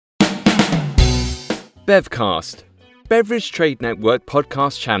Bevcast, Beverage Trade Network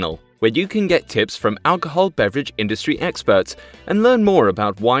podcast channel, where you can get tips from alcohol beverage industry experts and learn more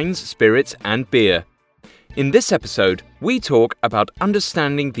about wines, spirits, and beer. In this episode, we talk about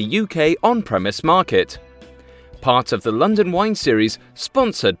understanding the UK on-premise market. Part of the London Wine Series,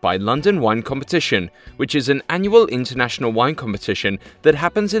 sponsored by London Wine Competition, which is an annual international wine competition that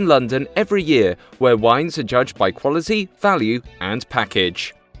happens in London every year, where wines are judged by quality, value, and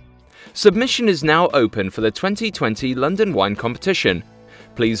package. Submission is now open for the 2020 London Wine Competition.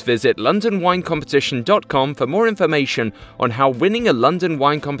 Please visit londonwinecompetition.com for more information on how winning a London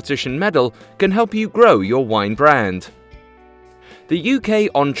Wine Competition medal can help you grow your wine brand. The UK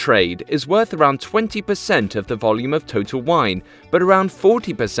on-trade is worth around 20% of the volume of total wine, but around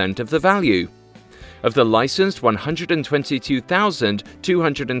 40% of the value. Of the licensed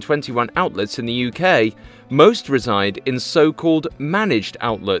 122,221 outlets in the UK, most reside in so-called managed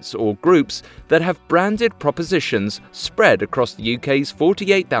outlets or groups that have branded propositions spread across the UK's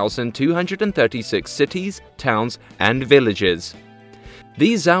 48,236 cities, towns, and villages.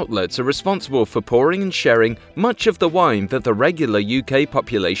 These outlets are responsible for pouring and sharing much of the wine that the regular UK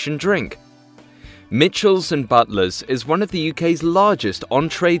population drink. Mitchells & Butlers is one of the UK's largest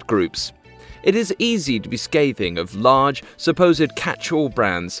on-trade groups. It is easy to be scathing of large, supposed catch-all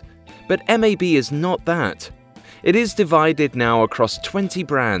brands, but MAB is not that. It is divided now across 20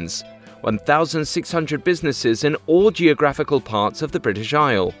 brands, 1,600 businesses in all geographical parts of the British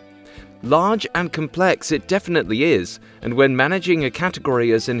Isle. Large and complex it definitely is, and when managing a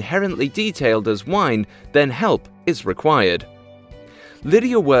category as inherently detailed as wine, then help is required.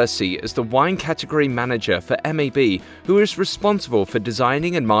 Lydia Worsey is the wine category manager for MAB, who is responsible for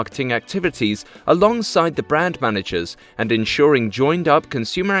designing and marketing activities alongside the brand managers and ensuring joined-up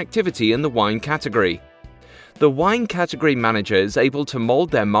consumer activity in the wine category. The wine category manager is able to mold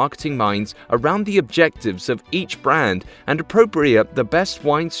their marketing minds around the objectives of each brand and appropriate the best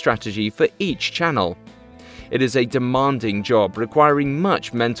wine strategy for each channel. It is a demanding job requiring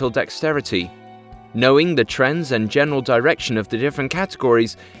much mental dexterity. Knowing the trends and general direction of the different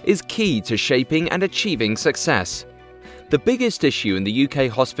categories is key to shaping and achieving success. The biggest issue in the UK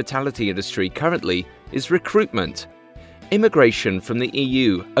hospitality industry currently is recruitment. Immigration from the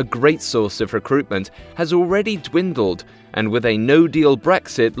EU, a great source of recruitment, has already dwindled, and with a no-deal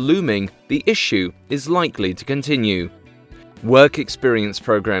Brexit looming, the issue is likely to continue. Work experience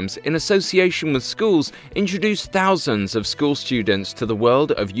programs in association with schools introduce thousands of school students to the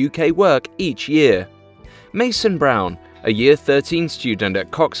world of UK work each year. Mason Brown, a Year 13 student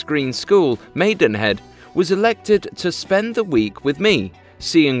at Cox Green School, Maidenhead, was elected to spend the week with me,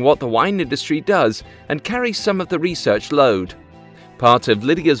 seeing what the wine industry does and carry some of the research load. Part of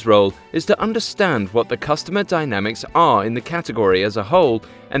Lydia's role is to understand what the customer dynamics are in the category as a whole,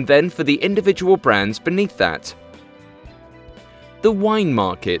 and then for the individual brands beneath that. The wine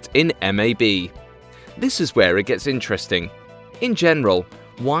market in MAB. This is where it gets interesting. In general,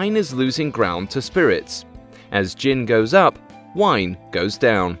 wine is losing ground to spirits. As gin goes up, wine goes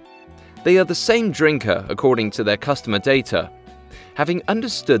down. They are the same drinker according to their customer data. Having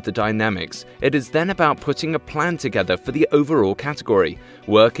understood the dynamics, it is then about putting a plan together for the overall category,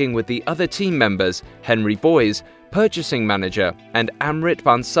 working with the other team members, Henry Boys, purchasing manager, and Amrit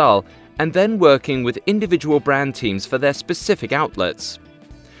Bansal, and then working with individual brand teams for their specific outlets.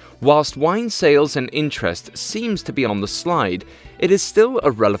 Whilst wine sales and interest seems to be on the slide, it is still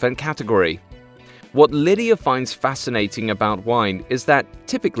a relevant category. What Lydia finds fascinating about wine is that,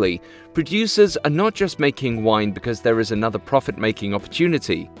 typically, producers are not just making wine because there is another profit-making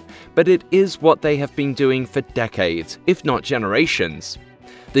opportunity, but it is what they have been doing for decades, if not generations.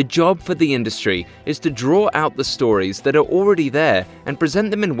 The job for the industry is to draw out the stories that are already there and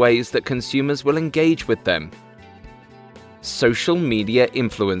present them in ways that consumers will engage with them. Social media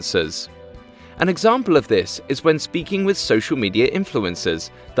influencers. An example of this is when speaking with social media influencers,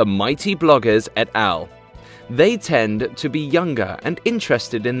 the mighty bloggers et al. They tend to be younger and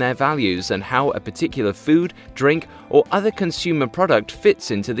interested in their values and how a particular food, drink, or other consumer product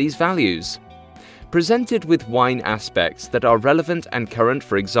fits into these values. Presented with wine aspects that are relevant and current,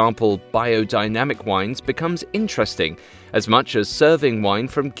 for example, biodynamic wines, becomes interesting, as much as serving wine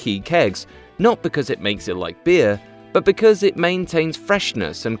from key kegs, not because it makes it like beer, but because it maintains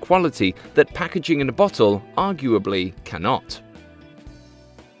freshness and quality that packaging in a bottle arguably cannot.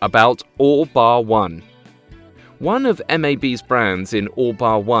 About All Bar One. One of MAB's brands in All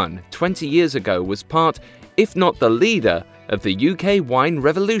Bar One 20 years ago was part, if not the leader, of the UK wine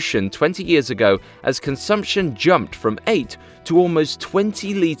revolution 20 years ago, as consumption jumped from 8 to almost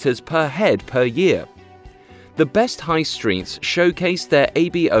 20 litres per head per year. The best high streets showcase their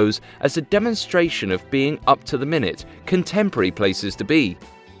ABOs as a demonstration of being up to the minute, contemporary places to be.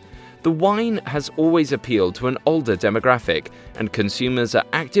 The wine has always appealed to an older demographic, and consumers are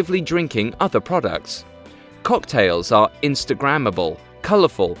actively drinking other products. Cocktails are Instagrammable,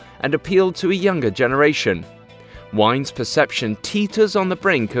 colourful, and appeal to a younger generation. Wine's perception teeters on the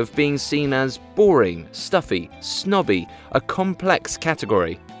brink of being seen as boring, stuffy, snobby, a complex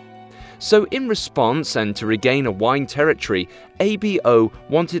category. So in response and to regain a wine territory, ABO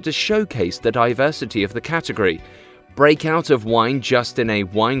wanted to showcase the diversity of the category, break out of wine just in a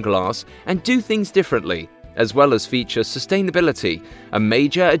wine glass, and do things differently, as well as feature sustainability, a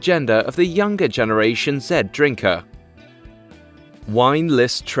major agenda of the younger Generation Z drinker. Wine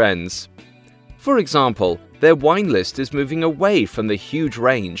list trends. For example, their wine list is moving away from the huge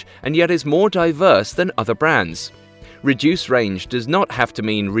range and yet is more diverse than other brands. Reduced range does not have to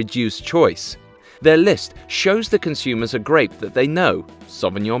mean reduced choice. Their list shows the consumers a grape that they know,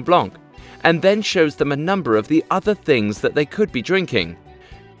 Sauvignon Blanc, and then shows them a number of the other things that they could be drinking,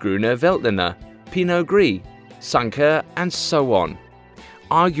 Gruner Veltliner, Pinot Gris, Sancerre, and so on.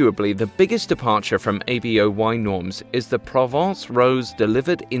 Arguably, the biggest departure from ABO wine norms is the Provence Rose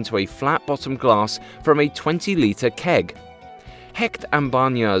delivered into a flat-bottom glass from a 20-litre keg. Hecht &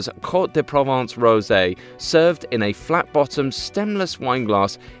 Bagnard's Côte de Provence Rosé, served in a flat-bottom stemless wine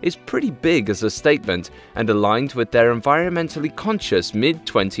glass, is pretty big as a statement and aligned with their environmentally conscious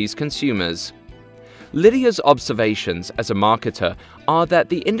mid-20s consumers. Lydia's observations as a marketer are that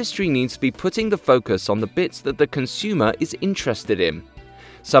the industry needs to be putting the focus on the bits that the consumer is interested in.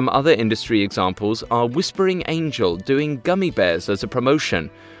 Some other industry examples are Whispering Angel doing gummy bears as a promotion,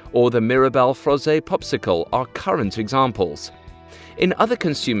 or the Mirabelle Frosé popsicle are current examples. In other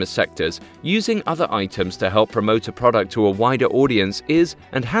consumer sectors, using other items to help promote a product to a wider audience is,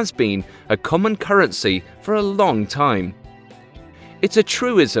 and has been, a common currency for a long time. It's a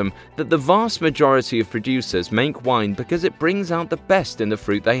truism that the vast majority of producers make wine because it brings out the best in the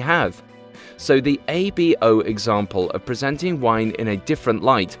fruit they have. So the ABO example of presenting wine in a different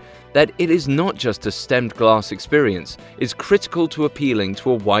light, that it is not just a stemmed glass experience, is critical to appealing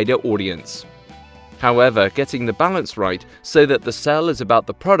to a wider audience. However, getting the balance right so that the sell is about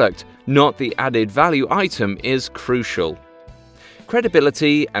the product, not the added value item, is crucial.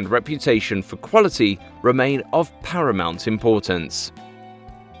 Credibility and reputation for quality remain of paramount importance.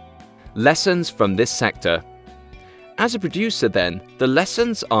 Lessons from this sector. As a producer then, the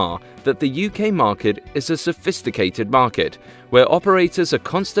lessons are that the UK market is a sophisticated market, where operators are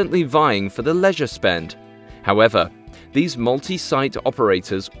constantly vying for the leisure spend. However, these multi-site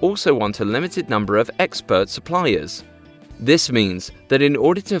operators also want a limited number of expert suppliers. This means that in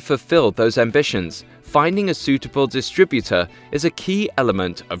order to fulfill those ambitions, finding a suitable distributor is a key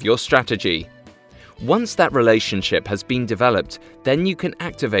element of your strategy. Once that relationship has been developed, then you can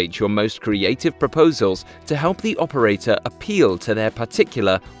activate your most creative proposals to help the operator appeal to their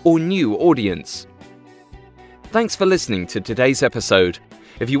particular or new audience. Thanks for listening to today's episode.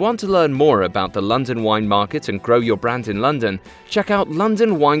 If you want to learn more about the London wine market and grow your brand in London, check out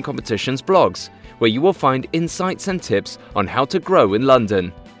London Wine Competition's blogs, where you will find insights and tips on how to grow in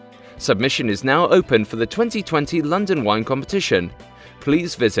London. Submission is now open for the 2020 London Wine Competition.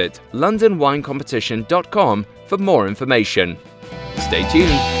 Please visit londonwinecompetition.com for more information. Stay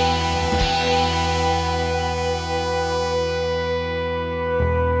tuned.